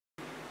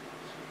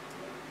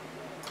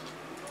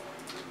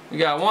We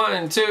got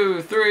 1,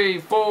 2, 3,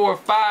 4,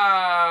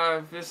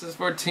 5. This is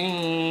for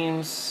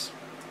teams.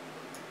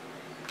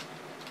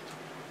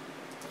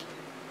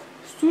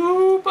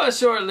 Super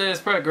short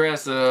list,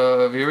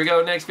 progressive. Here we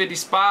go, next 50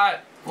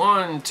 spot.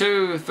 1,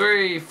 2,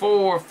 3,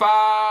 4,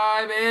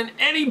 5, and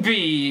Eddie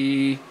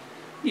B.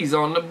 He's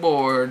on the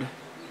board.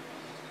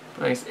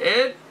 Nice,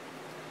 Ed.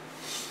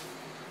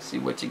 See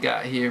what you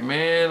got here,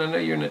 man. I know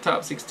you're in the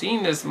top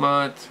 16 this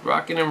month.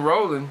 Rocking and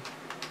rolling.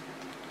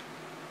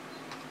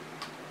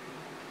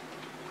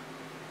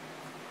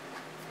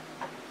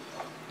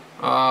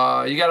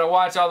 You gotta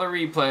watch all the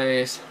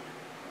replays.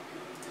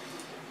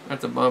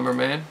 That's a bummer,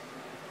 man.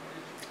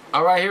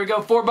 Alright, here we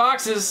go. 4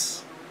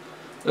 boxes.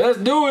 Let's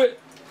do it.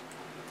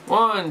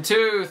 1,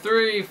 2,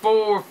 3,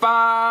 4,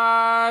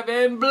 5,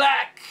 and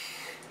black.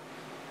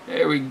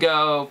 There we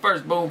go.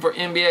 First boom for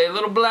NBA.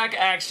 Little black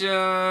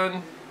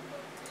action.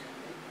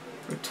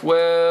 For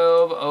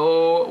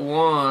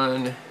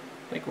 1201. I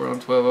think we're on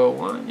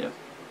 1201. Yep.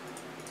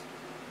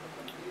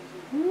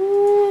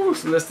 Woo,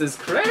 this list is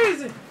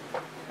crazy.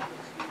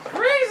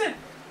 Crazy.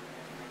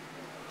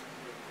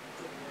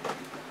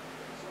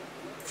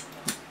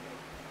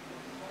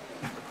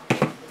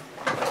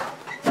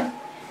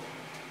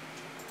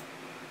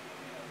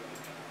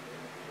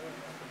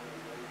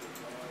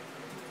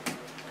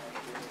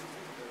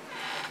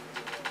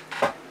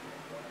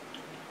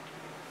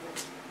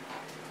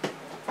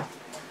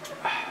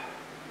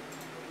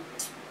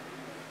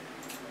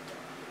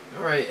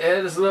 Alright,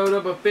 Ed, let's load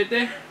up a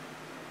 50.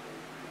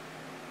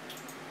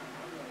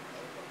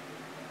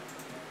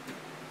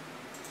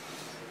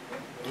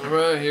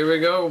 Alright, here we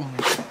go.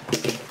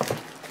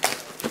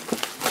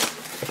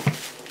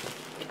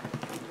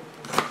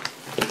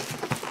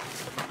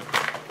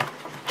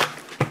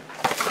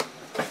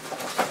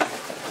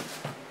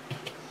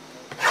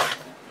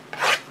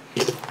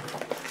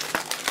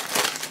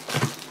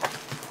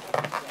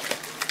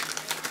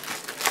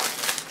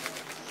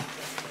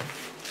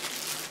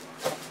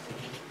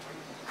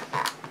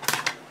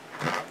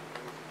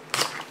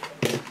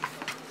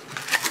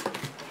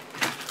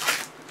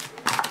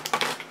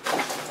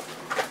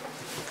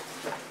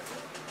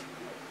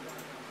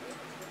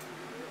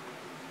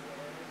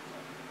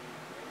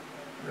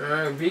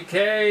 Alright,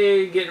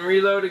 VK getting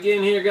reload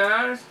again here,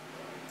 guys.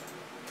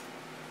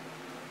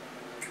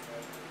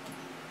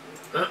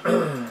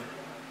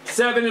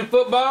 Seven in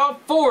football,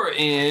 4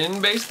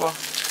 in baseball.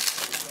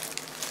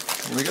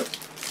 Here we go.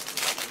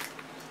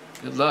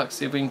 Good luck.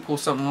 See if we can pull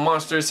something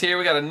monsters here.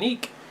 We got a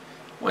Neek.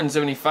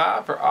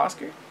 175 for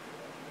Oscar.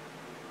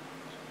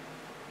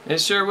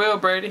 It sure will,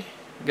 Brady.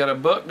 We got a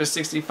Book to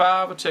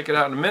 65. We'll check it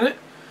out in a minute.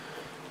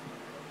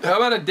 How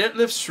about a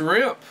Deadlift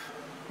Shrimp?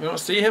 We don't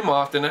see him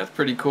often. That's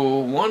pretty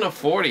cool. 1 of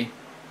 40.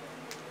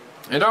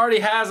 It already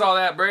has all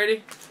that,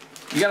 Brady.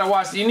 You gotta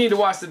watch. You need to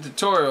watch the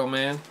tutorial,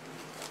 man.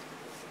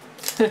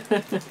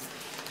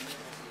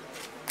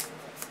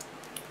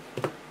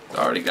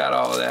 Already got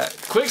all of that.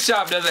 Quick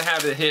Shop doesn't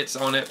have the hits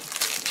on it.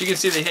 You can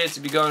see the hits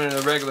if you go into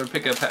the regular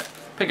pick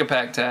a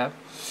pack tab.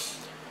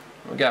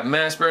 We got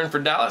Mashburn for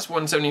Dallas,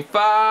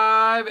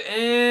 175,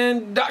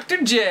 and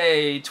Dr.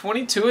 J,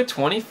 22 of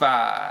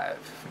 25.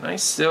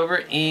 Nice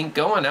silver ink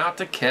going out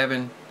to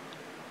Kevin.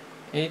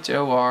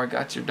 HOR,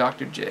 got your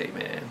Dr. J,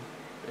 man.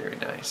 Very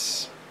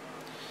nice.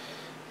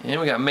 And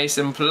we got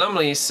Mason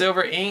Plumlee,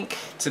 silver ink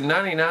to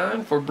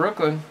 99 for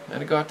Brooklyn.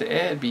 That'll go out to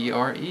Ed,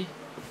 BRE.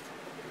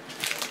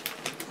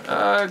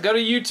 Go to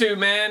YouTube,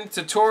 man.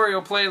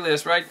 Tutorial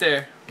playlist right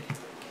there.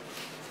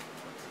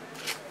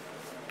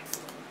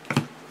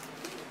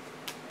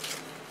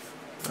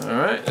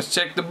 Alright, let's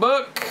check the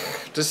book.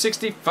 To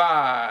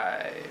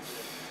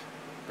 65.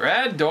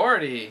 Brad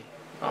Daugherty.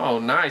 Oh,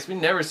 nice. We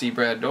never see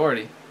Brad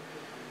Daugherty.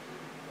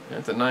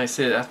 That's a nice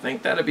hit. I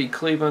think that'll be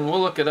Cleveland. We'll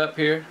look it up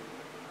here.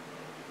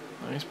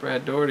 Nice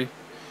Brad Daugherty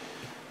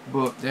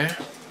book there.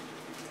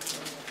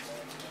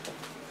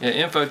 Yeah,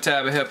 info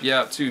tab will help you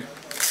out too.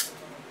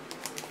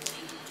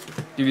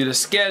 Give you the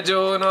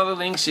schedule and all the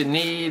links you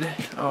need.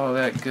 All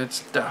that good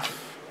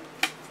stuff.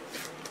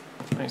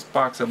 Nice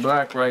box of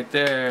black right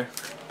there.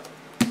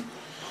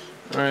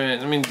 Alright,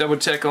 let me double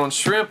check on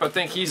Shrimp. I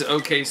think he's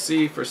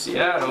OKC for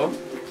Seattle.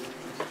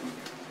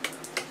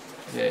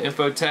 Yeah,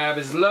 info tab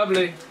is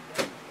lovely.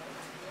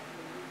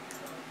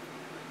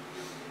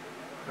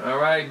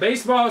 Alright,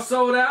 baseball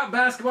sold out,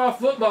 basketball,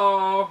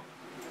 football.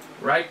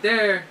 Right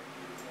there.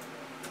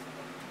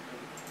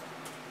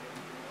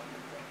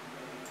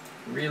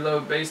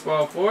 Reload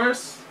baseball for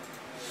us.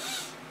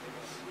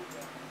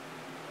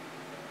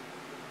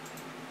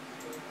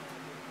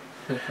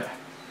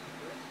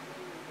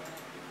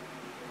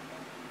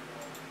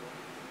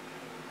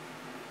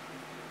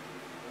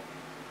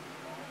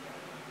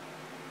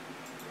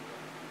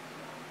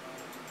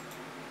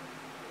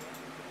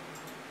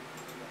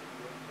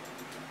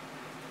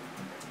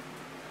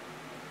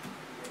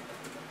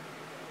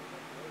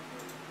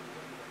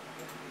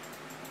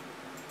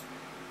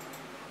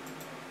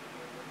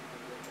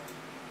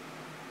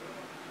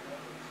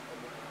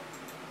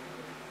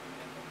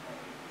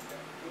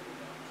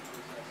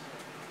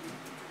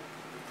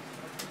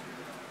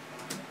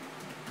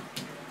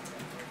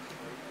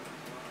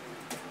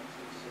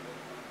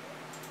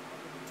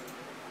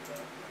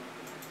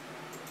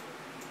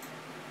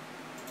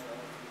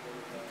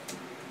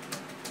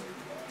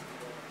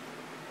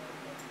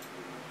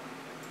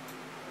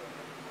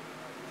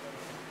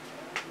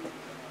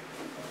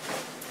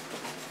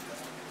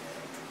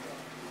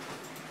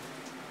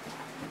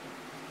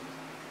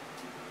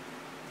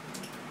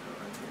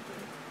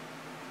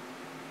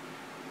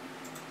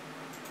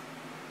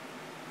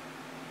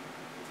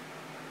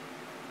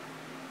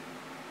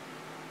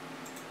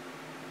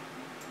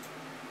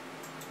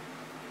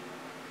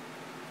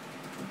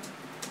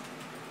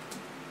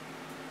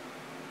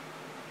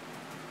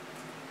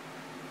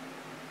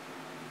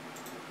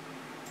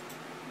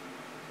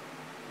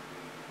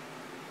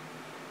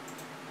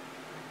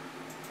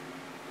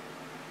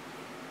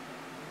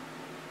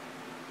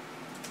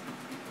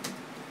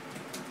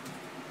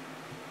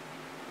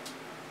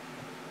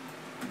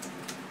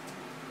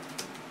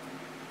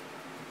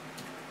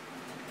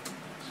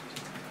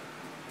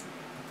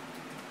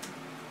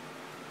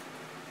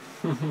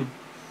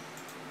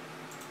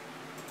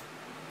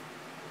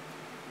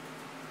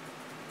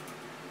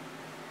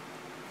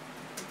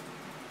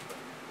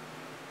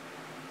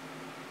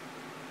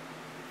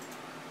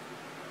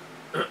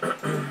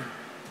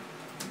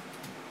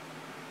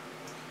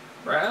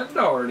 Brad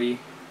Daugherty.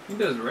 He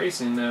does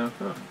racing now,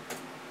 huh?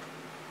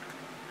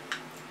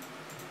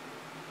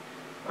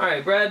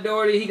 Alright, Brad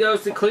Daugherty, he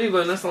goes to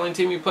Cleveland. That's the only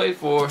team he played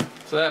for.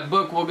 So that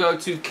book will go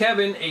to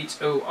Kevin,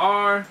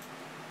 H-O-R.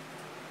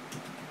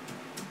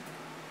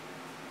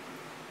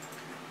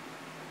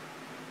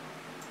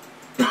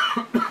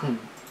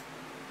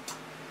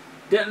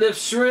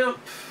 Deadlift Shrimp,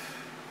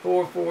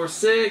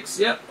 446.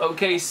 Yep,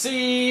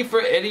 OKC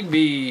for Eddie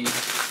B.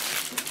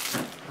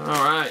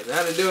 Alright,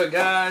 that'll do it,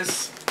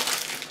 guys.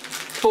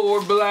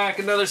 4 black,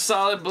 another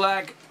solid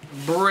black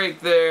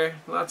break there.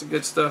 Lots of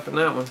good stuff in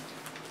that one.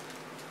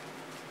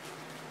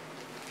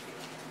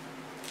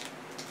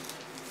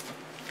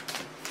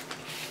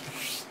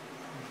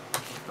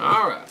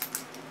 Alright,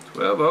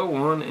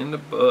 1201 in the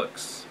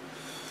books.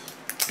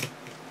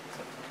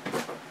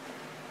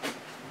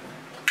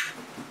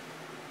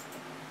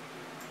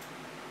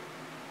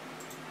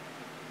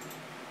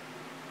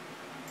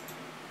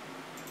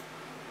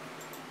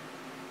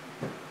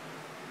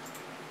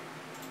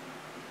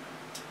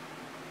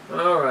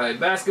 Alright,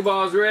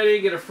 basketball's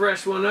ready. Get a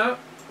fresh one up.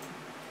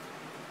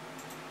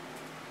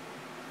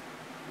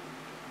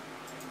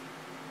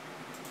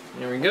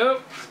 There we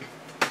go.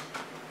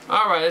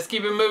 Alright, let's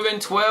keep it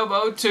moving.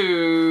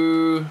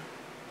 1202.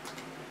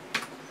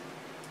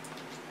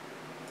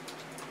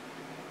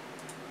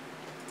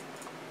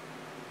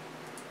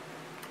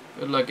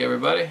 Good luck,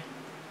 everybody.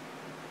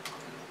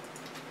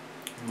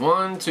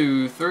 1,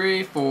 2,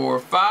 3, 4,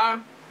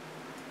 5.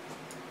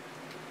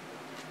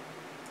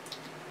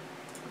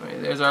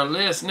 Alright, there's our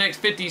list. Next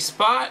 50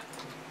 spot.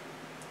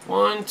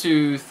 1,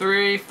 2,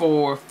 3,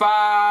 4,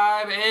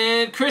 5.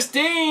 And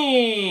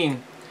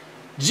Christine!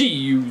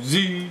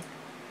 G-U-Z.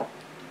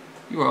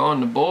 You are on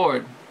the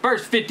board.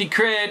 First 50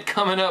 cred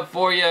coming up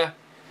for you.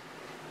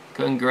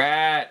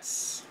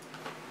 Congrats.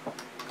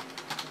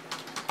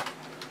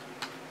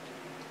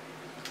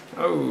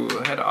 Oh,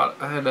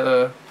 I had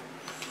a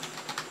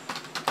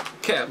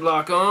cap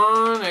lock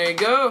on. There you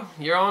go.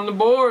 You're on the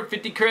board.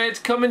 50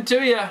 creds coming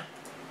to you.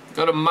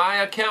 Go to my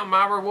account,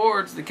 my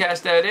rewards to cash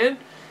that in.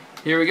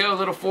 Here we go.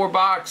 Little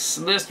 4-box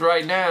list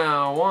right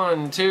now.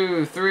 1,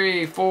 2,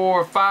 3,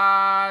 4,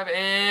 5,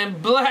 and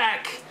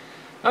black.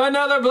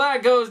 Another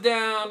black goes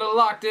down. The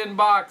locked in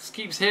box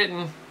keeps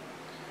hitting.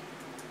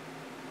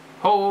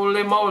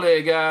 Holy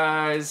moly,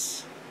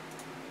 guys.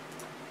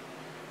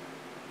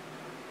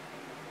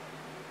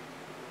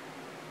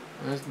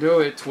 Let's do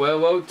it.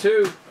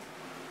 1202.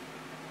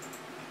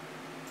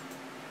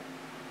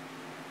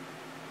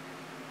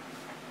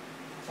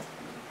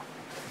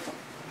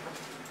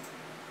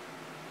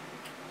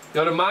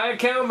 Go to my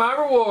account, my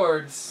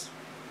rewards.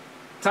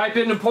 Type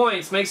in the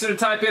points. Make sure to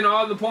type in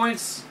all the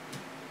points.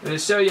 It'll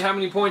show you how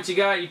many points you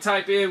got. You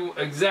type in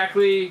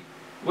exactly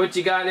what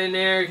you got in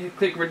there.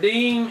 Click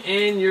redeem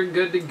and you're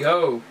good to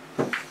go.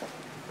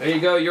 There you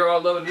go. You're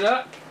all loaded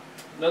up.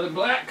 Another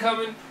black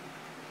coming.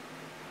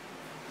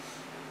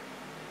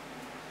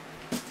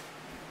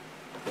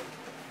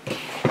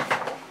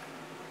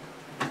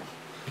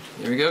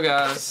 Here we go,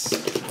 guys.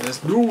 Let's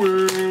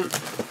do it.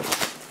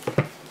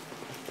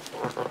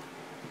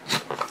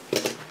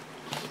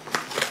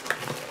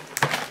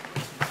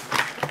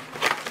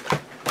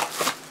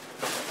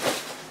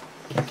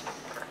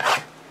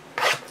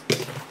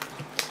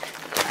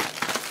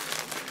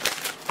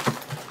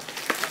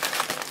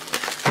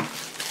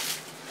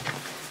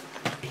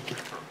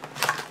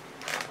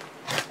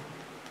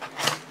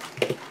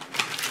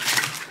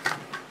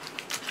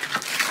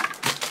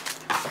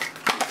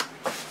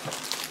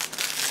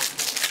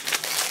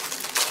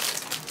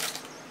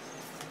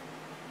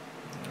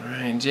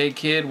 J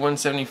Kid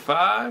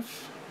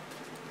 175.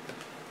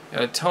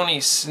 Got a Tony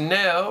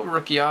Snell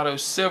rookie auto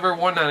silver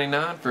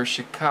 199 for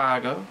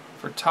Chicago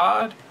for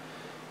Todd.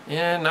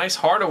 And nice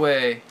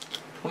Hardaway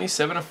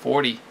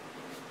 27/40.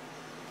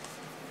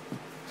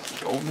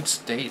 Golden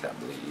State, I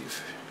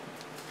believe.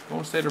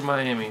 Golden State or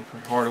Miami for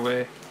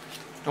Hardaway.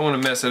 Don't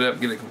want to mess it up,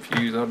 get it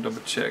confused. I'll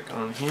double check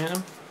on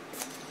him.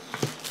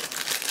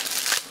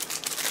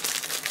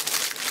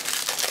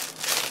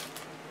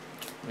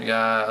 We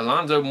got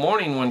Alonzo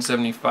Mourning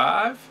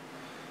 175.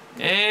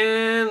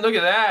 And look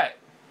at that.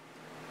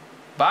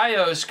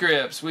 Bio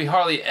scripts. We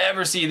hardly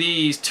ever see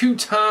these.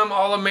 2-time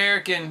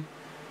All-American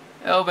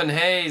Elvin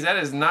Hayes. That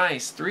is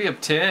nice. 3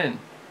 of 10.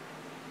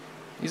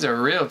 These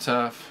are real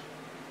tough.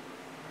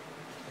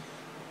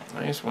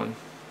 Nice one.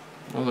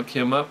 We'll look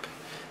him up.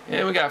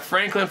 And we got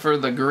Franklin for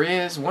the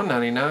Grizz.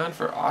 199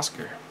 for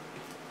Oscar.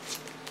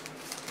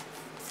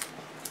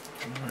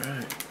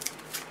 Alright.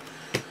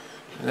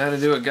 And that'll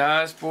do it,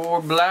 guys, for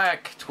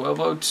black.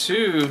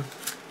 1202.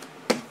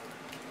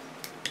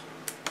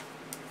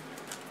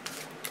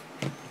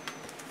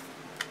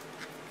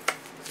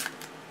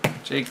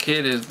 J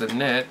Kid is the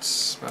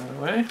Nets, by the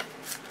way.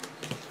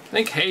 I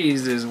think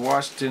Hayes is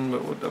Washington,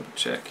 but we'll double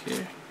check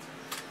here.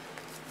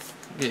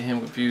 Get him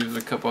confused with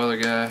a couple other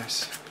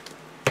guys.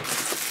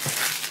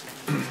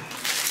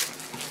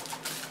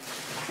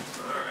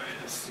 Alright,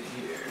 let's see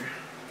here.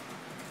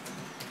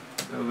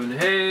 Elvin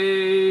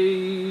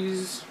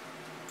Hayes.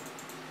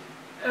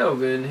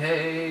 Elvin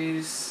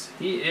Hayes.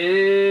 He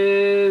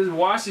is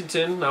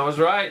Washington. I was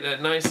right.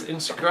 That nice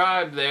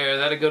inscribed there.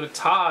 That'll go to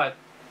Todd.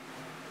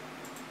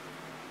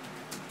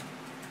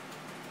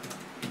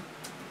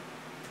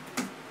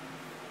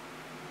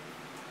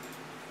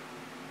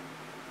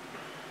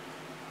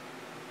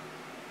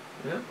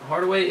 Yep,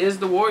 Hardaway is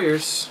the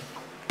Warriors.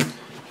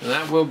 And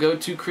that will go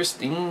to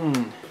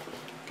Christine.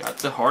 Got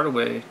the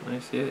Hardaway.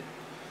 Nice hit.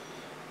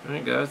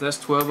 Alright guys, that's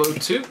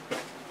 1202.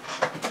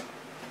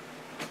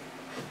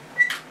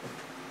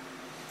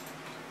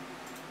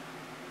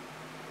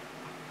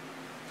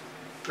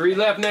 Three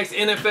left next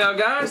NFL,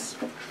 guys.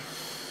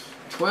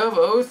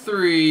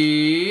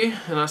 1203.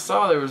 And I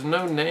saw there was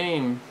no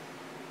name.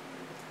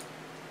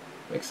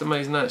 Like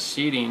somebody's not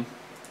sheeting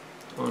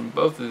on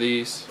both of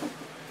these.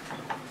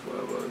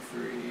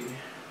 1203.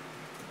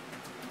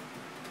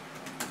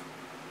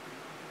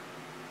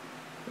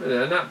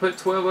 Did I not put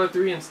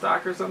 1203 in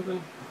stock or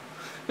something?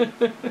 I'm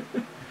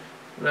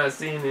not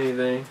seeing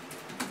anything.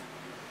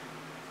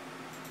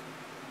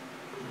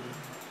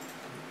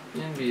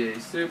 NBA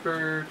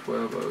Super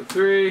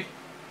 1203.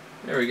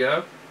 There we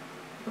go.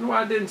 I wonder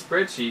why I didn't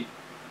spreadsheet.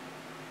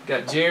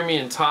 Got Jeremy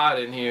and Todd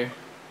in here.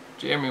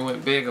 Jeremy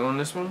went big on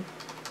this one.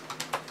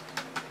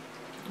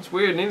 It's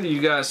weird, neither of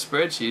you guys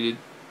spreadsheeted.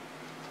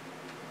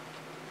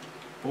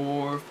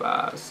 4,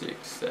 5,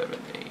 6, 7,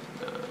 8, 9,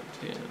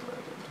 10, 11,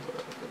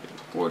 12, 13,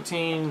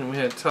 14. And we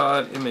had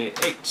Todd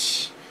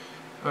MAH.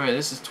 Alright,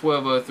 this is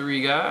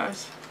 1203,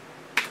 guys.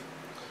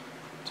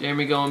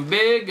 Jeremy going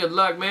big. Good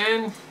luck,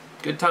 man.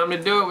 Good time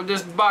to do it with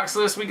this box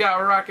list we got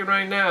rocking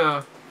right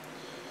now.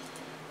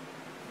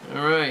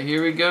 Alright,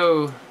 here we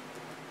go.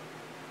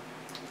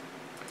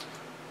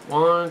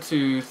 1,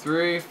 2,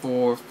 3,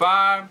 4,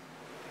 5.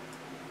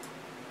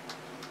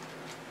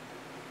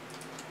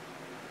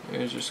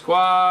 There's your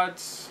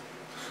squads.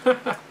 Here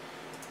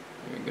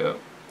we go.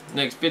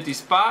 Next 50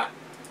 spot.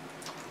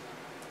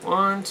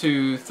 1,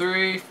 2,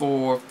 3,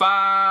 4,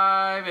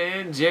 5.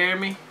 And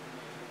Jeremy.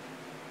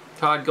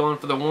 Todd going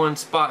for the one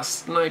spot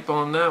snipe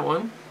on that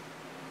one.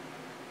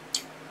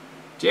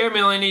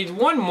 Jeremy only needs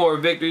one more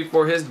victory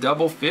for his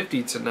double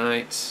 50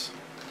 tonight.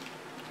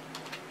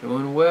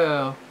 Doing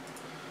well.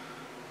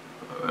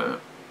 Alright.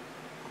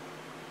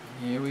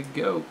 Here we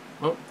go.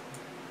 Oh.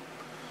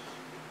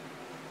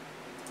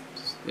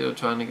 Still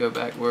trying to go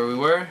back where we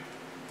were.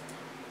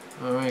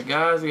 Alright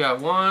guys, we got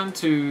 1,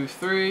 2,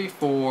 3,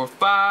 4,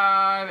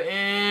 5,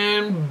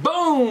 and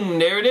boom!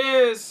 There it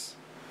is.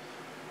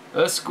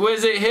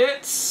 Exquisite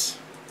hits.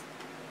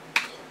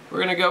 We're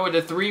going to go with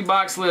the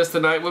 3-box list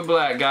tonight with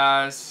black,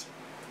 guys.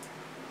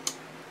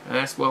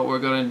 That's what we're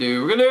going to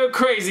do. We're going to go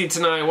crazy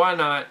tonight. Why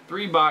not?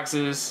 3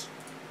 boxes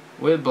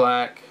with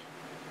black.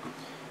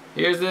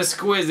 Here's the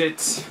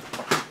exquisite.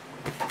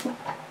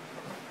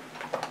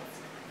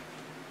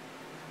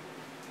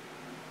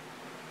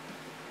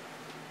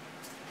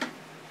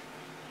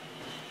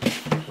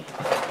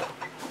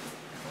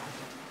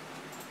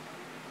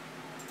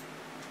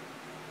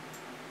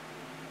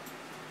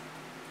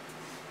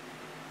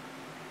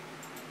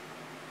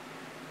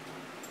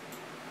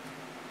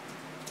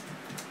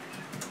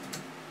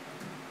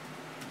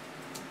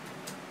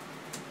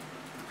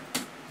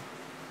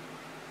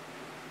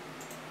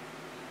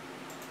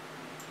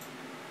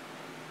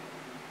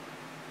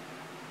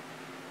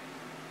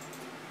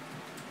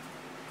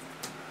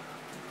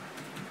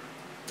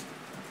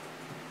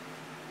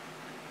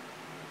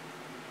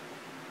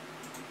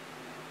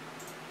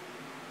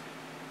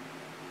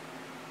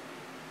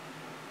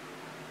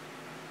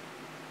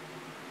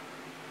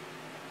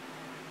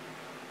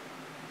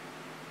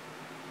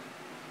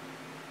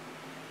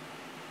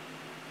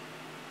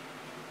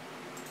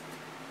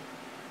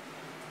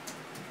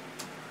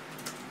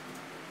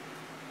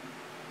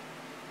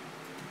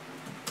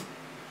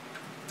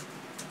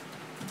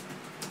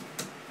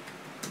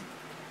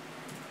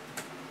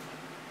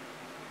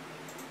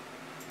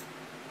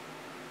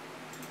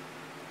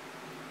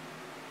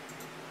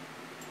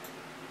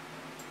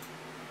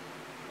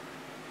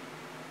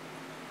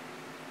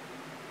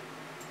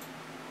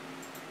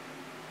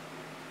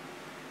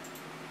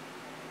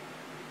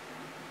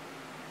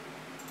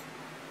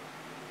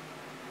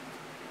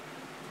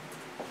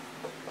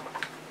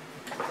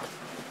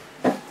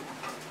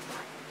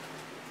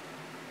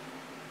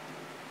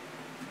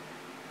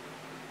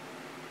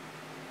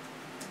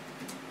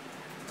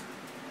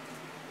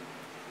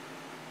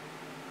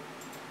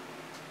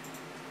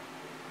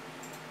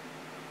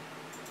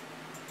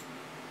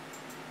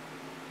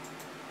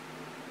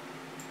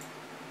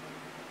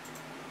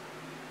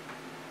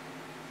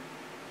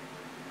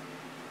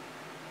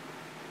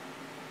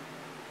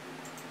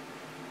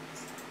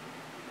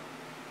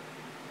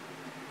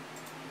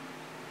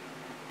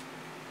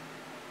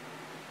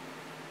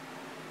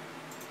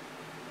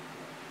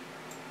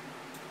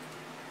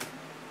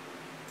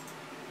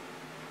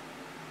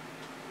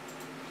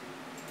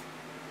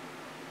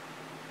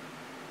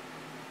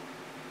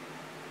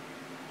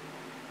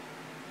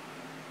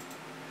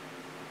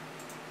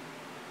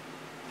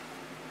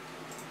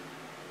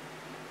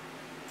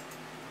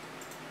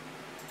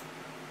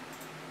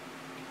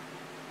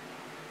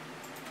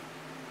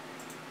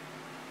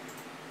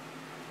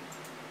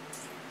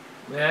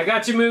 Man, I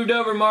got you moved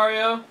over,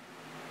 Mario.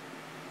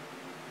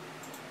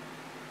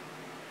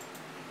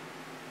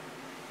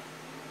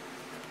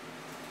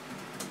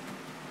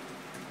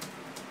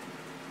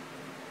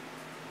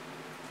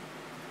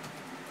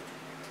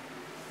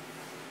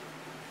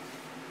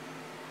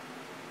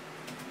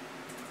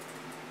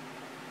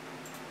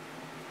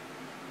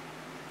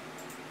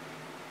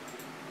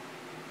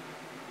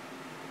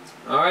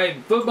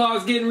 Alright,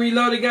 football's getting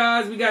reloaded,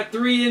 guys. We got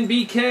 3 in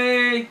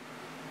BK.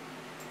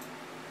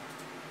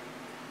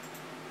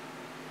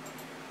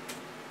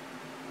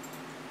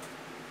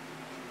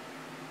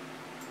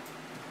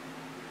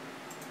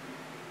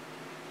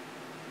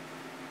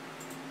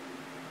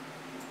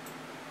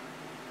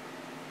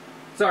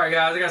 Sorry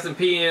guys, I got some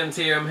PMs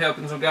here. I'm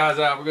helping some guys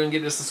out. We're going to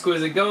get this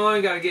exquisite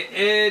going. Got to get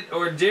Ed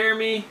or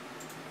Jeremy.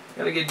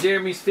 Got to get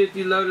Jeremy's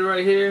 50 loaded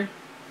right here.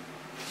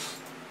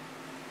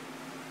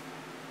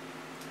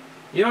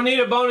 You don't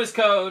need a bonus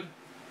code.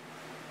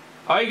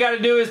 All you got to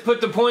do is put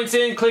the points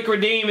in, click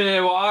redeem, and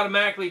it will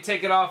automatically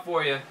take it off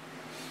for you.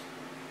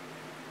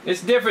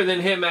 It's different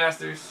than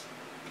Hitmasters.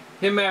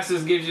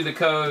 Hitmasters gives you the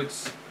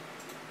codes.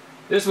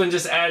 This one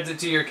just adds it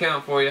to your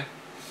account for you.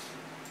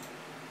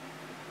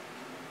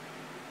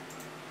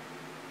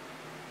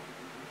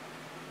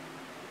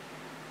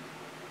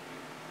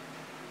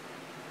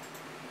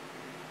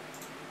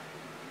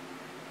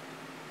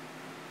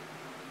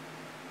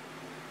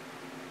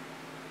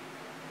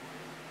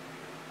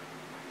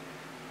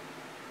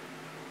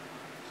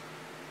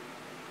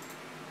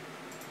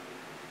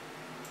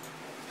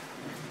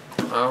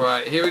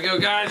 Alright, here we go,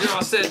 guys. You're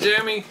all set,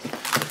 Jeremy.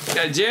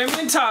 Got Jeremy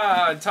and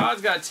Todd.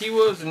 Todd's got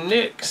T-Wolves and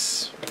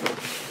Knicks.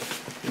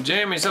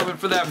 Jeremy's hoping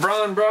for that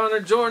Braun or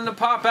Jordan to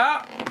pop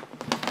out.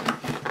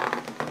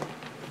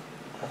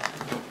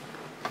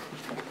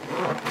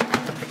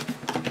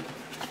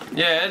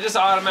 Yeah, it just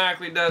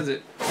automatically does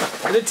it.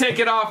 It'll take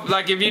it off,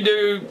 like if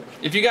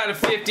you got a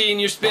 50 and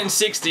you spend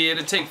 60,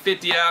 it'll take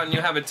 50 out and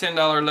you'll have a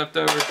 $10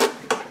 leftover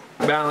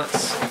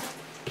balance.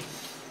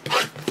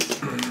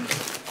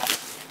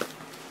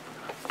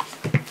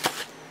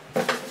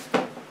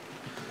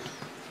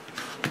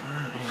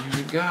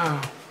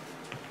 Go.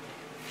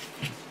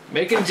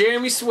 Making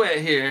Jeremy sweat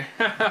here.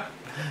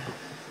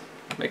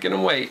 Making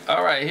him wait.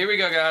 Alright, here we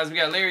go, guys. We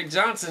got Larry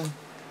Johnson.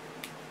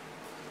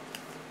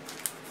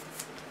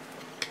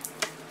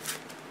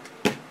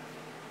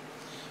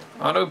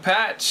 Auto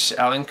patch,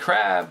 Alan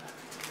Crabb.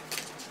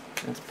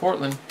 It's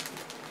Portland.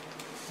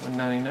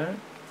 $1.99.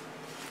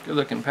 Good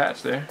looking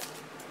patch there.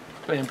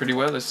 Playing pretty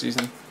well this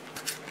season.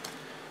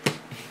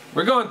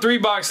 We're going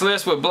 3-box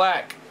list with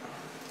black.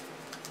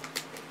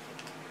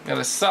 Got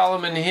a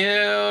Solomon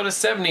Hill to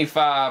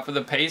 75 for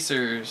the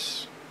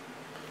Pacers.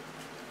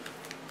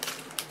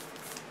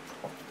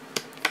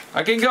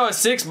 I can go a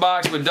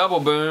 6-box with double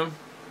boom.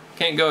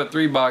 Can't go a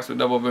 3-box with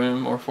double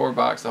boom or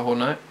 4-box the whole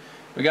night.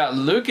 We got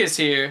Lucas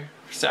here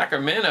for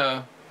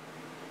Sacramento.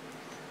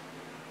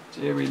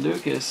 Jerry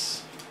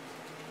Lucas.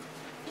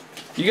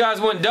 You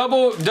guys want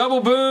double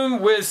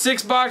boom with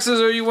 6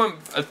 boxes, or you want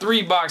a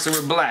 3-boxer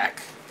with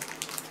black?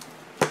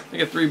 I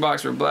think a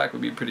 3-boxer with black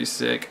would be pretty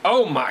sick.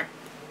 Oh my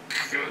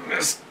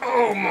goodness.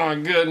 Oh my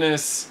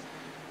goodness.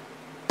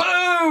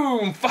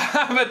 Boom!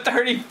 5 of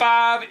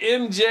 35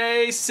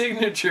 MJ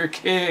signature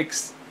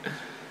kicks.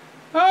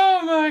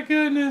 Oh my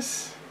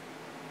goodness.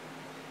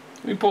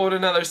 We pulled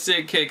another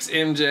Sig Kicks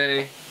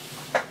MJ.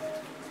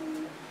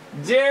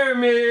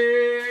 Jeremy!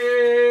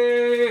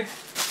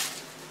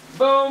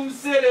 Boom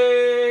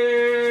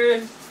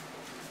City!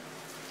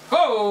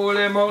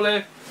 Holy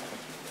moly!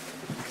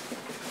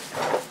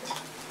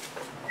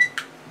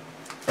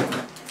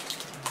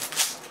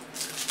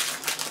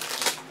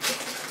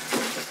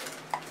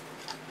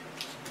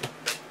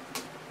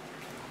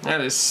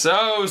 That is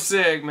so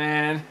sick,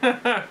 man.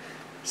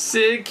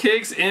 Sig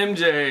Kicks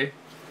MJ.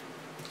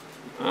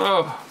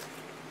 Oh.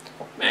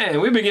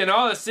 Man, we've been getting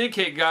all the Sig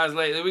Kick guys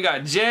lately. We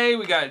got Jay,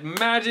 we got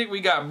Magic,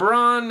 we got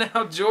Braun,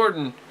 now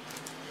Jordan.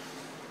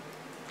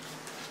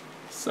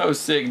 So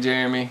sick,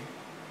 Jeremy.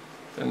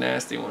 The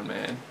nasty one,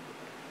 man.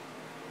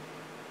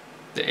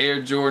 The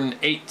Air Jordan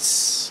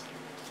 8s.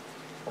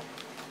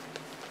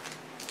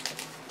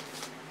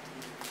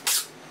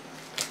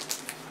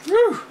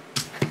 Woo!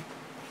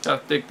 How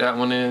thick that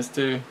one is,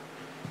 too.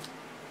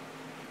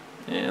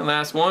 And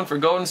last one for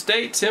Golden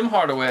State, Tim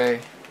Hardaway.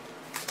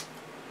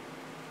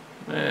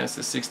 That's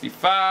a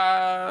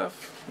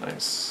 65.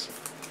 Nice.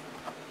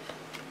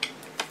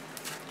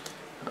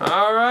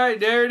 Alright,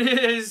 there it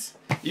is.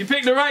 You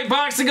picked the right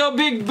box to go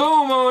big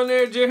boom on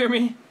there,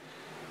 Jeremy.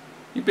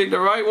 You picked the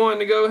right one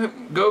to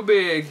go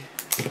big.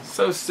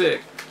 So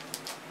sick.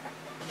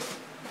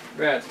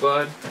 Congrats,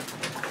 bud.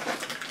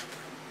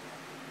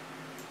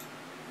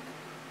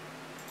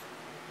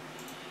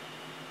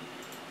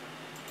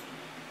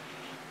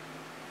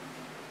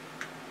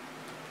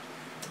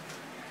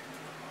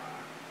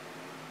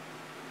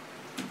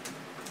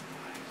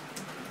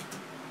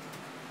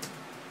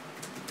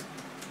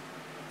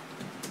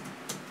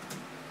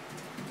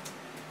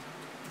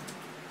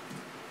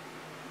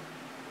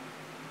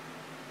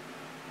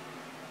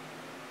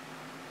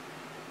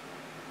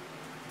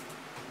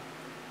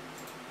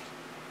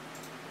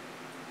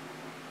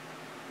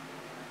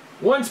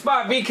 One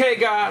spot, BK,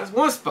 guys.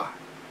 One spot.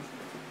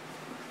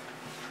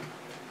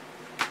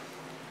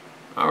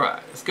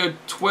 Alright, let's go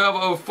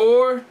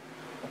 1204.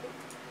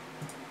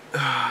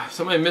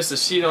 Somebody missed a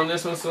sheet on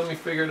this one, so let me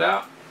figure it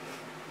out.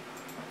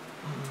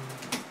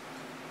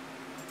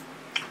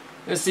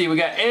 Let's see, we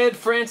got Ed,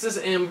 Francis,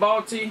 and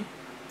Balti.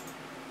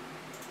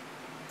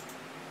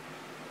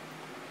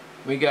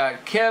 We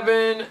got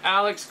Kevin,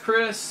 Alex,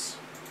 Chris.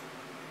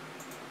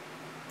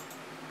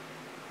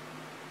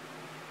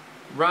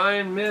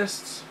 Ryan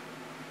missed.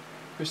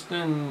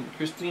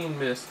 Christine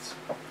missed.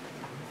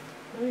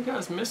 What are you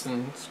guys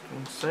missing? It's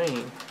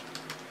insane.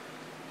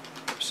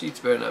 Sheets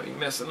better not be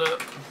messing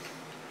up.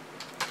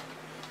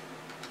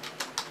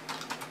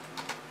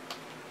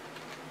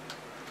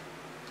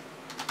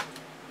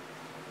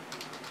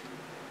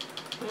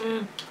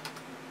 Man,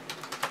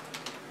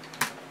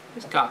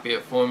 just copy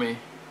it for me.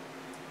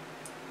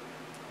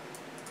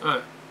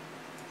 Alright.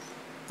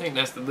 I think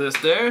that's the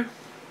list there.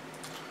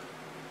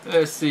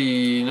 Let's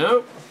see.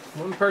 Nope.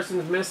 One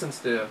person's missing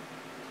still.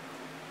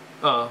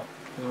 Oh,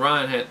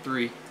 Ryan had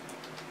 3.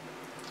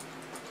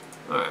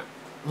 Alright.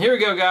 Here we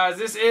go, guys.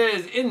 This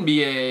is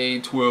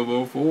NBA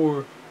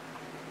 1204.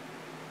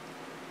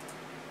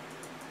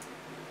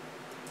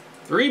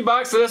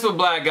 3-box list with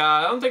black,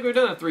 guys. I don't think we've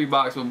done a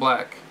 3-box with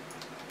black.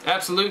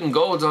 Absolute and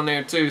gold's on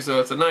there too, so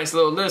it's a nice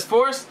little list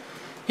for us.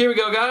 Here we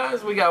go,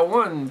 guys. We got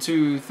 1,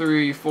 2,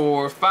 3,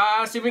 4,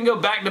 5. See if we can go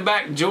back to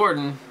back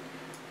Jordan.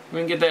 We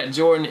can get that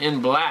Jordan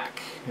in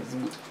black.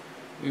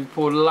 We've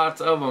pulled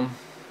lots of them.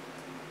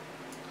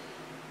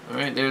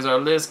 Alright, there's our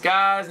list,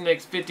 guys.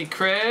 Next 50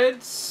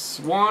 creds.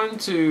 1,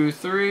 2,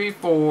 3,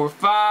 4,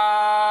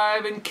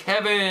 5. And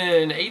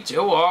Kevin,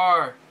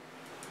 H-O-R,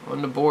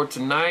 on the board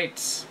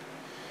tonight.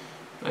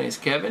 Nice,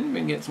 Kevin.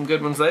 Been getting some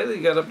good ones lately.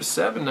 You got up to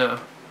 7 now.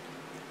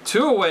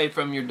 2 away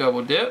from your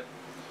double dip.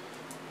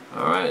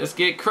 Alright, let's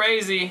get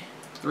crazy.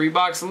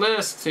 3-box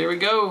list. Here we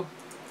go.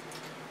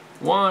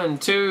 1,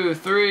 2,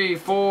 3,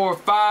 4,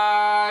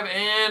 5,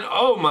 and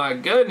oh my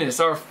goodness,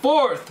 our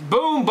 4th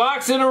boom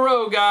box in a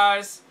row,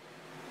 guys.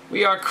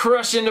 We are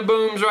crushing the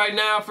booms right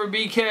now for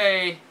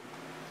BK.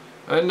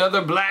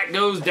 Another black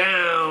goes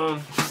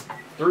down.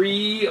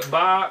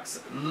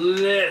 3-box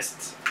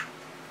list.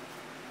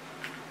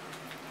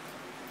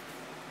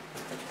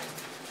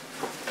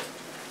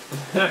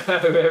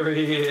 Whoever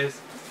he is.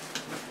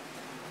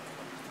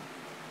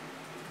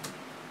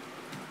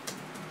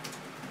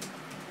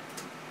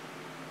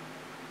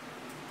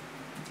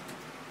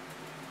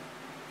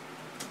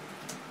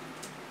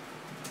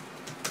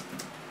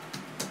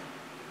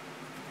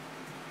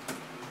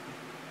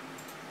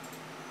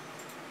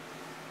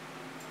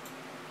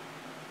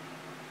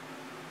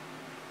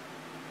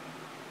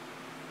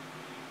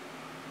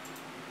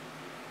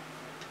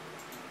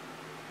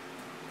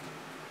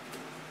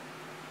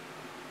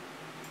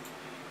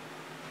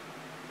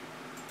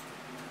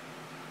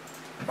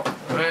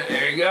 Alright,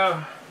 there you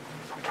go.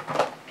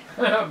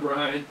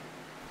 Brian.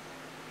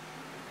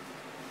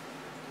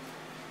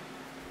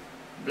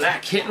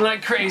 Black hitting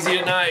like crazy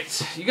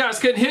tonight. You guys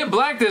couldn't hit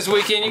black this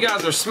weekend. You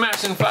guys were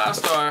smashing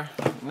 5-star.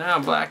 Now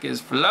black is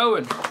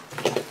flowing.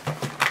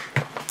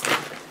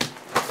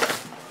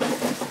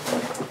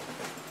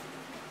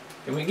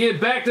 Can we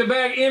get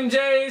back-to-back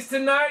MJs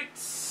tonight?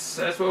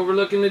 That's what we're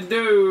looking to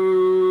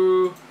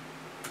do.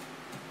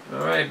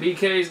 Alright,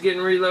 BK's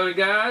getting reloaded,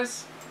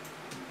 guys.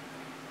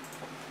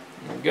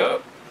 There we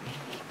go.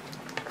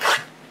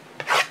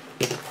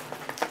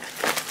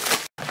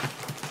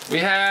 We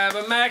have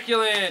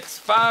Immaculate,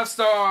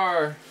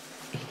 5-star.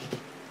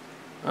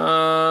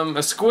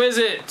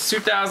 Exquisite,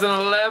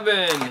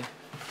 2011.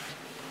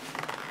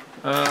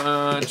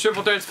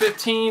 Triple Threats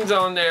 15s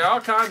on there. All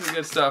kinds of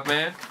good stuff,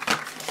 man.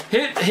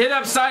 Hit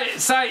up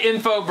site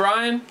info,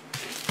 Brian.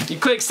 You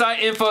click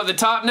site info at the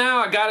top now.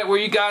 I got it where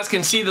you guys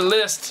can see the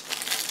list.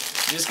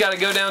 You just got to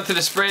go down to the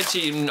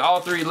spreadsheet and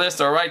all 3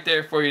 lists are right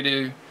there for you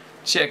to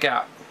check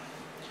out.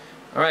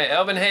 Alright,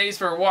 Elvin Hayes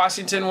for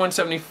Washington,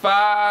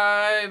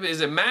 175. Is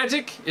it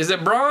Magic? Is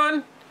it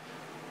Braun?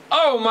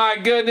 Oh my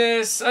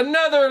goodness,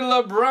 another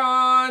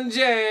LeBron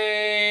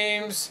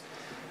James.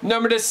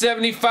 Number to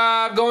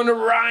 75 going to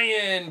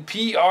Ryan,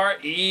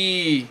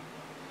 P-R-E.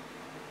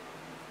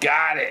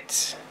 Got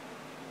it.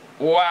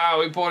 Wow,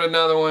 we pulled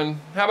another one.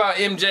 How about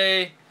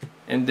MJ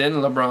and then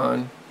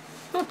LeBron?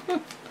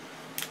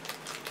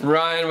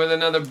 Ryan with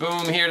another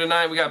boom here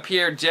tonight. We got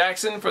Pierre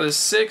Jackson for the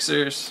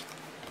Sixers.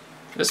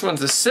 This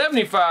one's a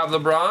 75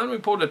 LeBron. We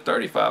pulled a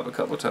 35 a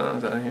couple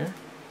times out here.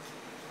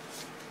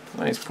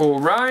 Nice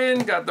pull, Ryan.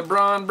 Got the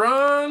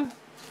Bron.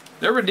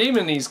 They're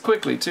redeeming these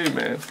quickly too,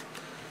 man.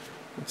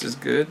 Which is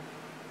good.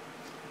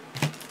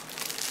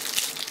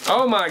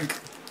 Oh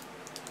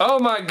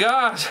my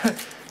gosh.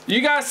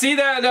 You guys see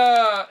that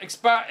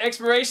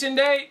expiration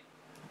date?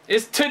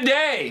 It's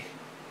today.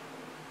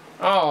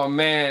 Oh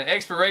man,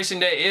 expiration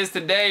date is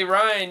today.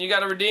 Ryan, you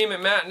gotta redeem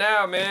it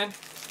now, man.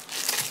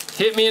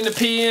 Hit me in the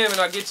PM and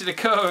I'll get you the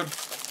code.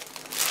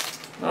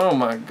 Oh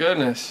my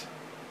goodness.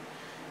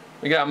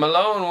 We got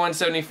Malone,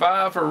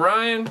 175 for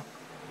Ryan.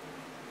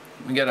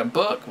 We got a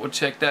book. We'll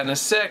check that in a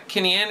sec.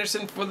 Kenny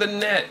Anderson for the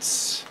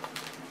Nets.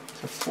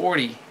 To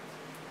 40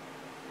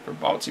 for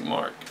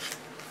Baltimore.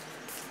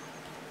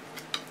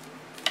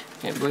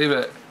 Can't believe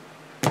it.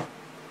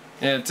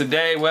 Yeah,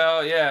 today,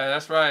 well, yeah,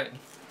 that's right.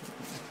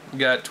 We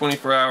got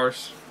 24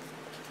 hours.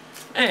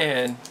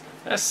 And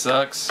that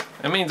sucks.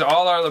 That means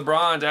all our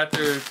LeBrons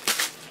after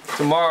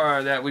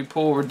tomorrow that we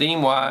pull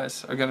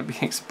redeem-wise are going to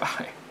be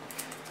expired.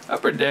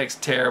 Upper Deck's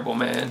terrible,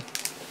 man.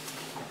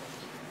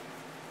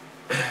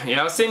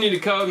 Yeah, I'll send you the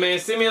code, man.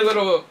 Send me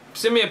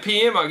a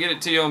PM. I'll get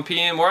it to you on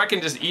PM, or I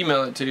can just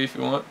email it to you if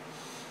you want.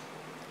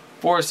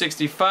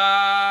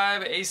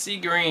 465 AC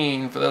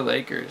Green for the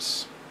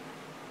Lakers.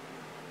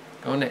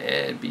 Going to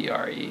Ed,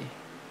 BRE.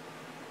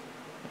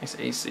 Nice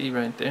AC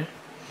right there.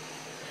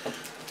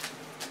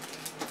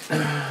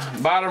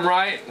 Bottom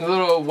right, a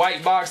little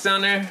white box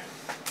down there.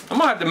 I'm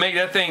gonna have to make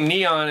that thing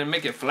neon and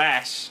make it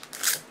flash.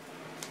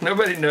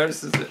 Nobody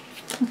notices it.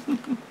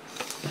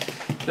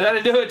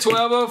 That'll do it.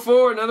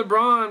 1204. Another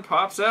Bron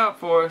pops out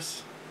for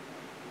us.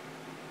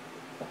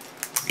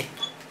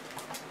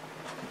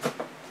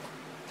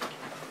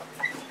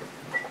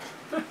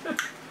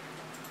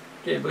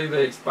 Can't believe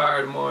they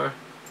expire tomorrow.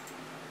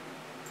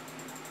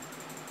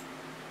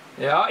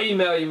 Yeah, I'll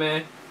email you,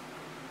 man.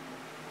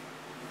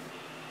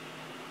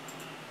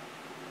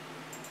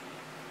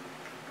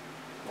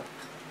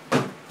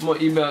 I'm gonna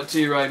email it to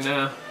you right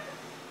now,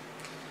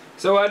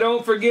 so I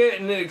don't forget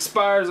and it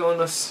expires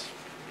on us.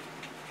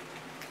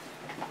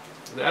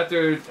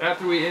 After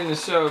we end the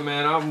show,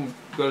 man, I'll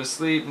go to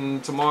sleep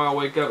and tomorrow I'll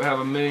wake up and have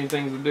a million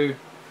things to do.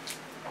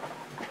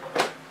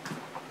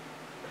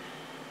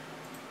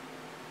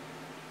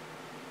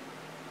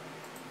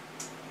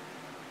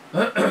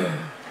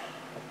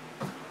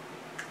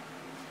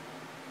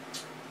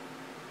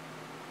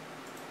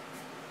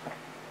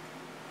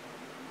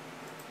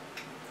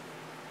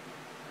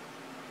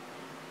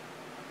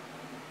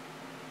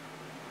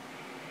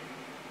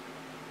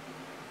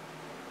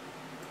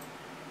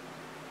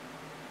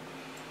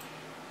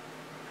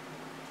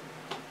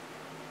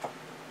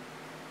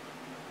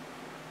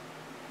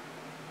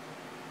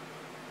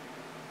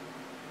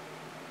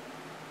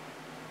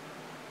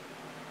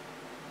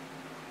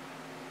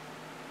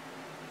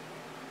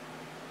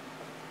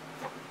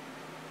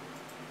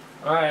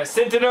 Alright, I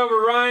sent it over,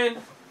 Ryan.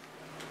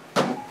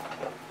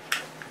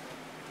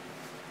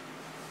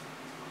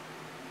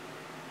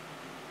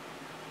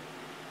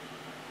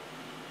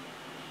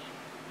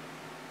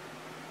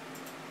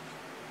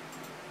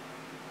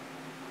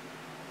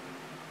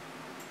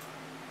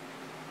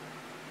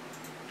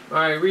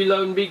 Alright,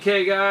 reloading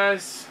BK,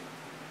 guys.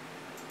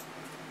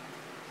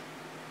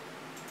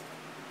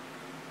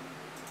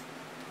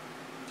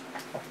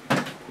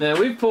 Man,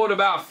 we've pulled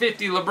about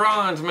 50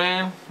 LeBrons,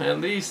 man, at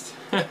least.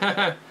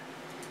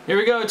 Here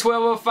we go,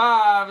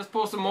 1205. Let's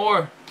pull some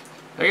more.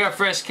 I got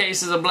fresh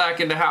cases of black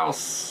in the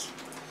house.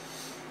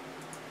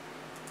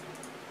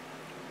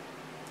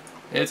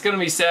 It's gonna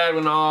be sad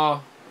when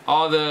all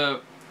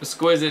the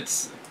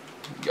exquisites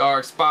are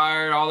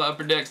expired, all the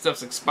Upper Deck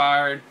stuff's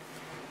expired.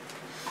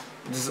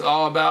 This is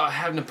all about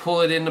having to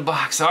pull it in the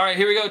box. Alright,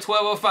 here we go,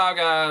 1205,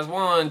 guys.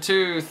 1,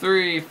 2,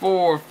 3,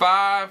 4,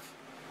 5.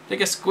 I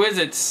think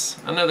exquisites.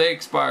 I know they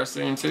expire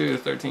soon too, the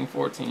 13,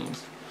 14s.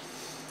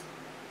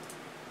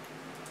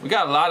 We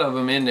got a lot of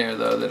them in there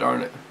though that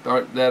aren't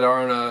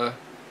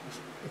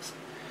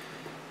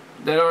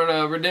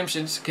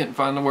redemptions. Can't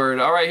find the word.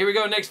 All right, here we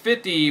go. Next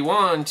 50.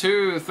 1,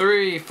 2,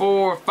 3,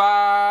 4,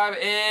 5,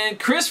 and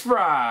Chris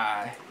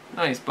Fry.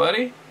 Nice,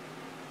 buddy.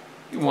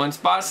 You one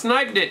spot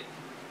sniped it.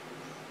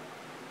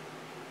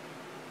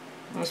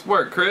 Nice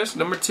work, Chris.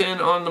 Number 10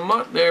 on the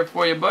month there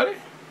for you, buddy.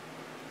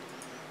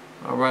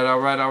 All right, all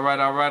right, all right,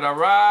 all right, all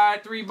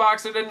right. 3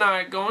 box of the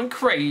night going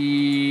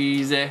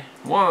crazy.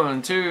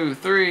 1, 2,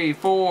 3,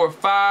 4,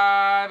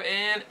 5,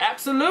 and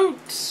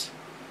absolutes.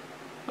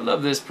 I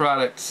love this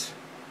product.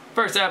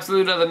 First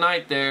absolute of the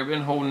night there.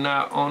 Been holding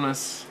out on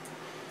us.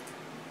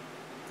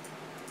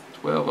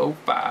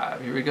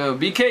 1205. Here we go.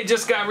 BK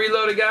just got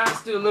reloaded, guys.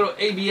 Let's do a little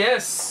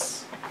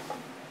ABS.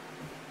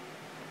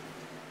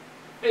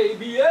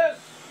 ABS.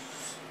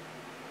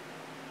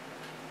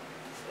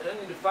 I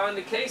need to find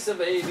a case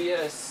of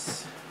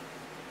ABS.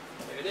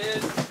 There it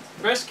is.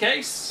 Fresh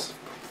case.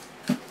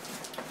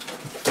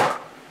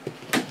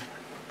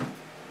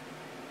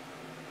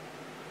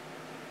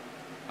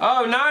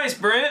 Oh, nice,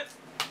 Brent.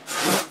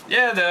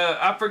 Yeah,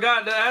 I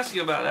forgot to ask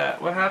you about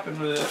that. What happened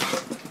with it?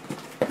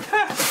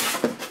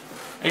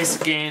 They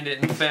scanned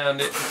it and found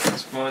it.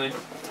 It's funny.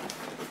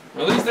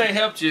 Well, at least they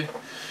helped you.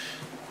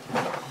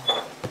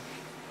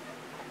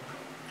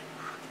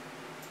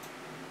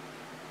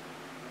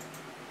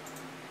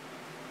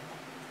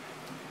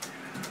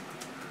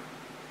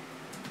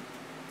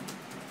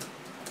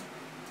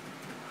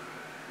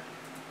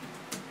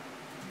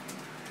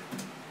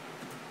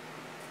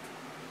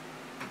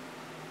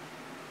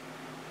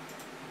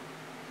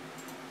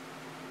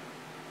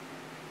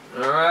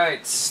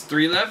 Alright,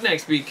 3 left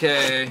next,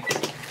 BK.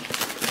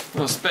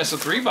 Little special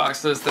 3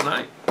 box list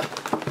tonight.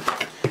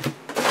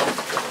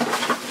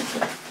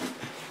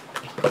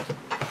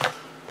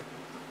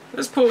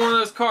 pull one of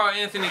those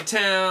Karl-Anthony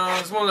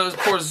Towns, one of those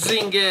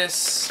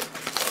Porzingis,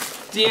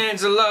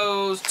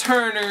 D'Angelos,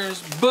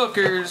 Turners,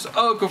 Bookers,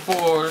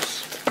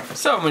 Okafors.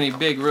 So many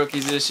big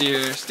rookies this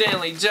year.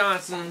 Stanley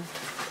Johnson.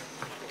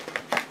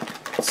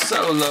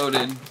 So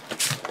loaded.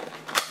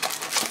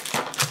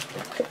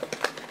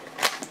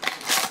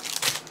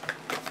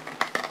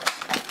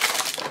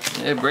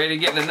 Yeah, Brady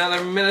getting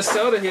another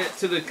Minnesota hit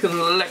to the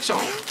collection.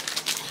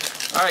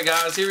 Alright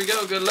guys, here we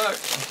go. Good luck.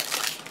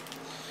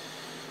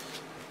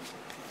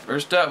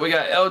 First up, we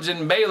got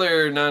Elgin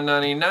Baylor,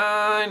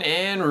 9.99,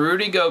 and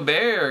Rudy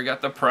Gobert,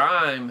 got the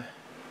prime.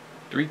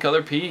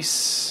 3-color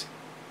piece.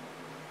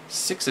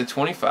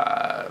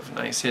 6/25.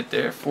 Nice hit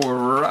there for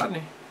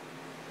Rodney.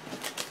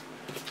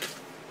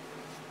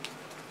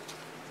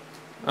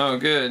 Oh,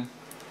 good.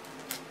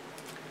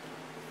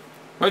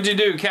 What'd you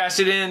do? Cash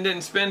it in,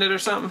 didn't spend it or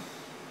something?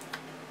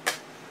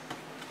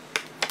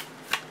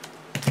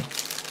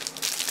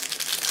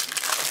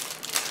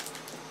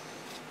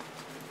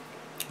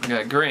 We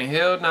got Grant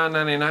Hill,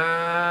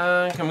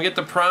 9.99. Can we get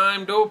the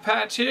prime dual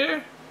patch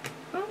here?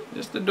 Oh,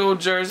 just the dual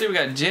jersey. We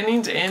got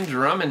Jennings and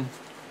Drummond.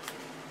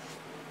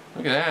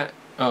 Look at that.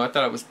 Oh, I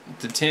thought it was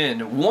to 10.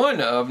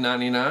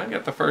 1/99.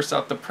 Got the first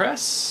off the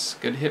press.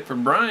 Good hit for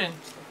Brian.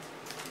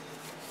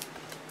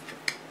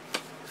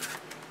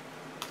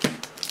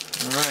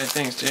 Alright,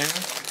 thanks, Jeremy.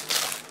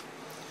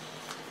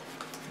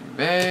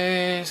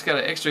 Base. Got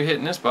an extra hit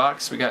in this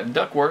box. We got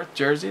Duckworth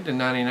jersey to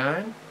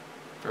 99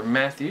 for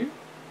Matthew.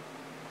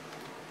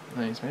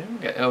 Nice, man.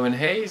 We got Elvin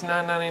Hayes,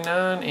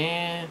 9.99,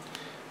 and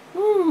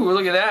ooh,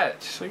 look at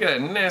that. Look at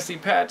that nasty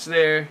patch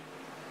there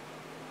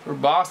for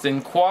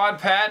Boston. Quad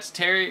patch,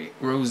 Terry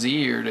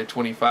Rozier to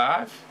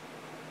 25.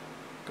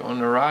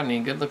 Going to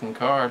Rodney. Good looking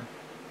card.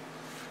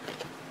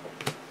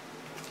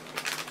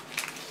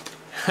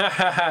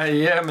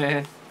 Yeah,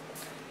 man.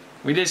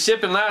 We did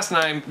shipping last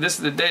night. This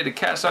is the day to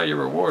cash all your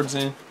rewards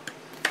in.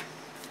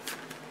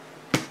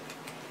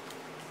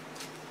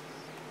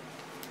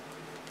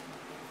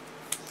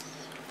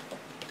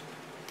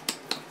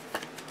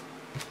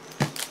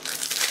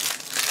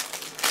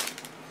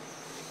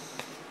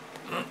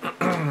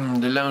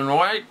 DeLone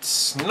White,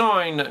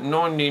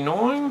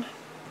 9.99.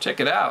 Check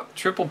it out.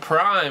 Triple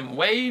prime.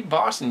 Wade,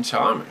 Boston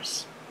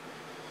Chalmers.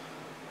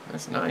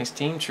 That's nice.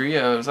 Team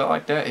trios. I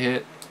like that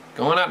hit.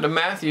 Going out to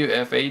Matthew,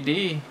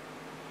 FAD.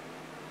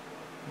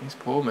 Nice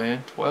pull,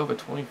 man.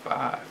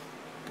 12/25.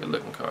 Good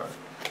looking card.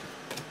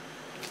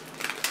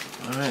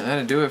 Alright,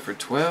 that'll do it for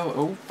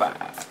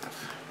 12/05.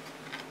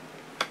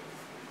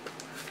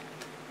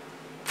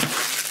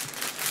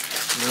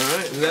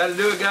 Alright, that'll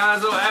do it,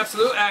 guys. Little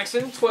absolute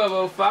action.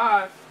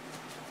 12/05.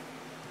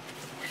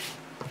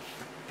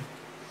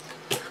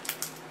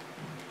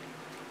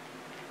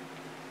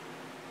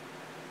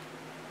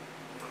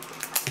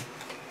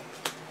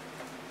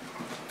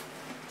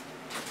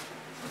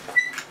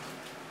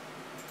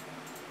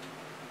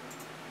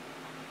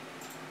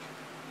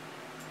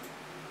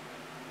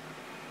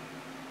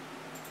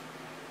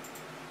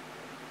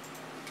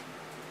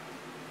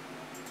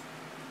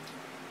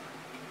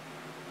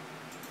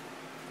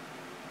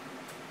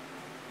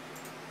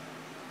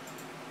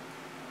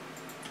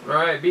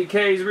 Alright,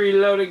 BK's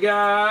reloaded,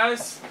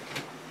 guys.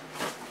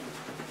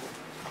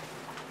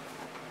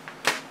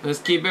 Let's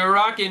keep it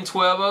rocking.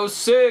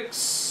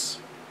 12/06.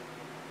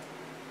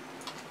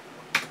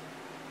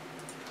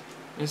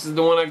 This is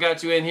the one I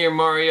got you in here,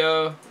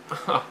 Mario.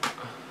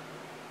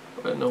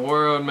 What in the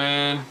world,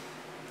 man?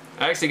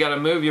 I actually got to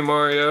move you,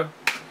 Mario.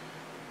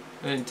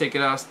 I didn't take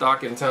it out of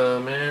stock in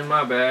time, man.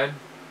 My bad.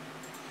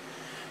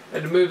 I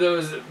had to move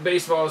those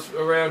baseballs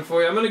around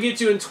for you. I'm going to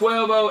get you in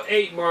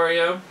 12/08,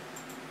 Mario.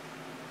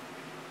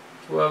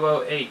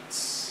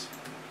 12/08.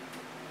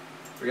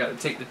 Forgot to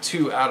take the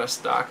 2 out of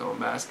stock on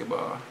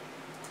basketball.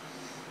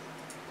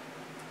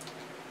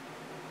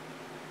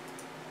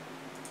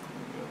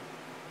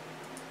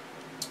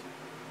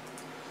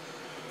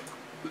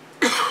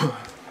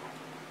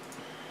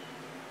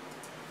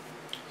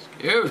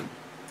 Excuse me.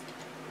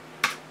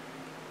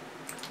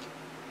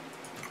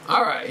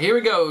 Alright, here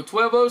we go.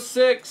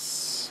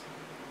 12/06.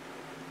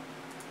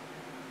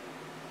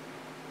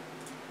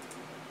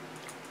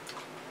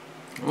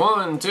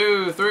 One,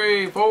 two,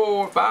 three,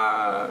 four,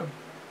 5.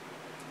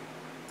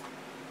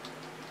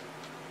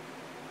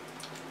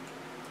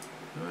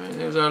 Alright,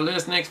 there's our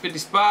list. Next 50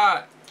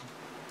 spot.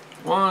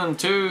 1,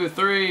 2,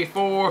 3,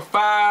 4,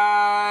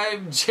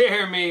 5.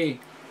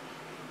 Jeremy.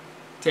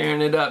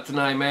 Tearing it up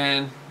tonight,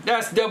 man.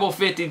 That's double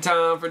 50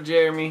 time for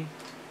Jeremy.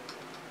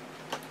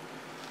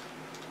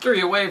 3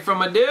 away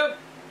from a dip.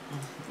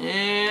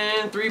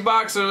 And 3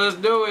 boxer. Let's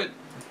do it.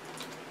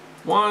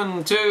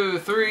 1, 2,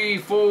 3,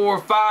 4,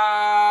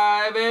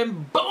 5,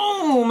 and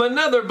boom!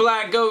 Another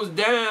black goes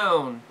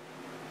down.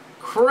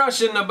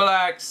 Crushing the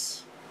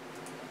blacks.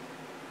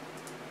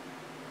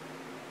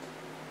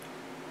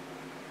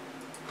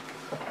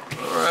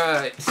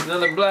 Alright,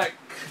 another black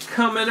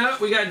coming up.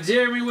 We got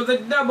Jeremy with a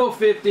double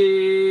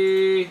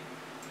 50.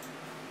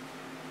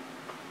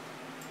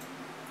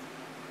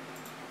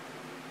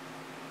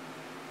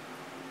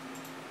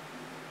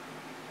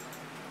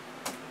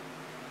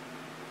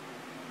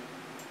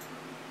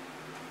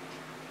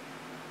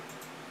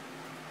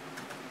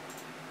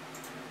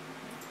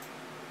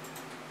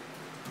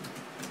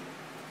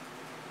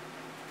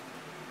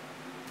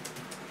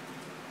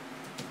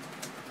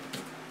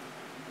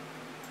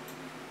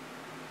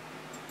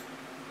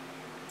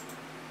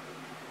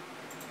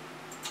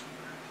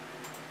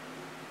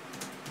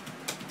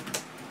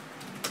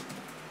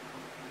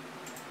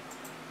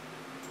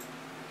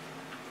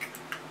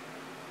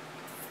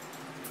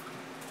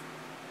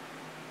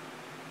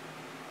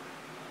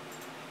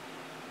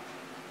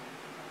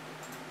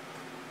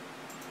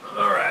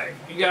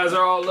 You guys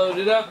are all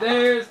loaded up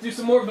there. Let's do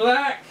some more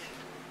black.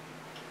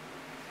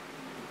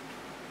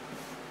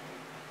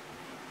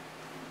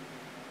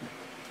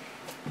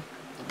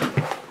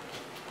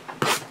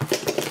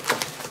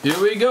 Here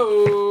we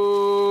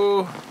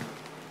go.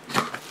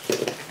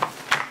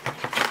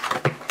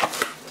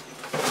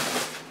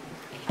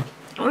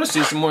 I want to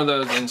see some more of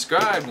those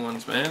inscribed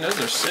ones, man. Those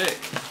are sick.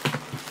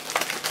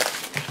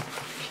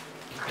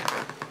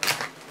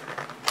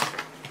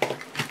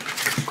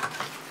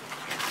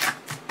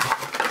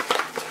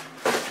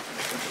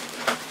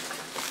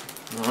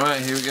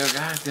 Alright, here we go,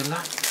 guys. Good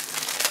luck.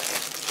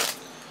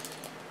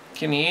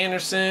 Kenny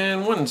Anderson,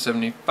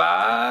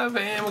 175.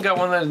 And we got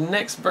one of those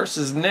Knicks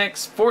versus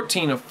Knicks,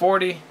 14 of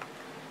 40.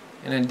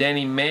 And then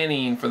Danny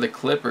Manning for the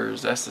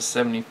Clippers. That's the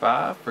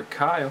 75 for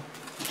Kyle.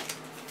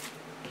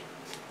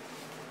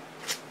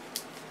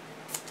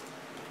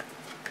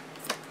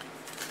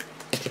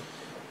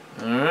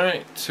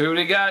 Alright, so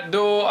we got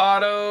dual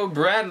auto,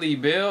 Bradley,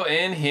 Bill,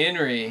 and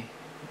Henry.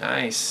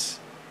 Nice.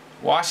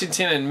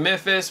 Washington and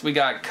Memphis, we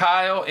got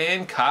Kyle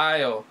and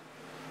Kyle.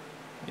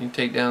 You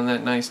take down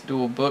that nice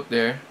dual book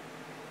there.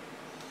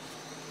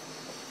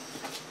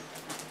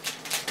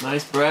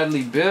 Nice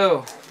Bradley,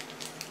 Bill.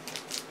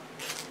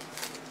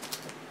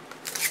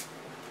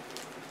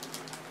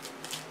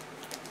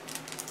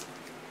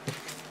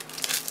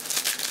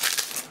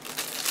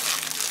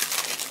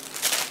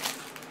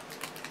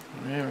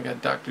 And we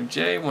got Dr.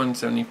 J,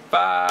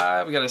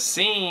 175. We got a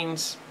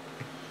Scenes.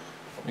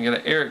 We got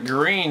an Eric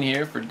Green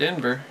here for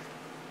Denver,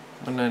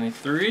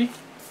 193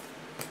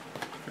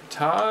 for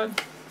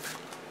Todd.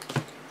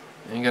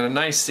 And you got a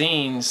nice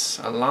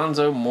Scenes,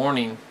 Alonzo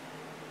Mourning.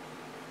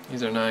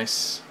 These are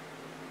nice.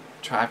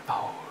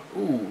 Tripod.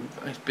 Ooh,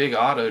 nice big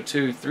auto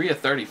too. 3 of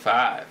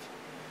 35.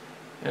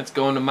 That's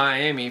going to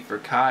Miami for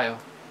Kyle.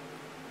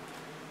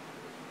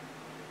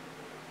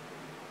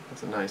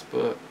 That's a nice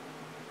book.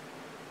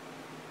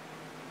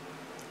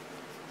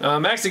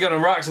 I'm actually going to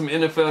rock some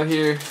NFL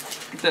here.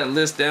 Get that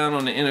list down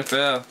on the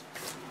NFL.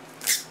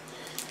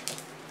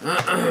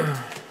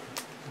 I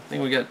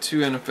think we got 2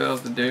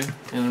 NFLs to do.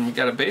 And we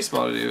got a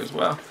baseball to do as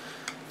well.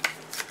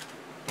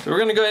 So we're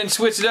going to go ahead and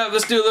switch it up.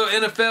 Let's do a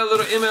little NFL, a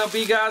little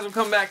MLB, guys. We'll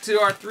come back to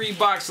our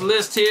 3-box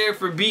list here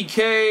for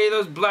BK.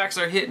 Those blacks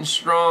are hitting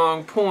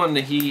strong, pulling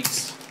the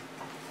heats.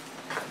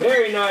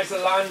 Very nice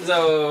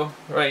Alonzo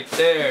right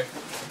there.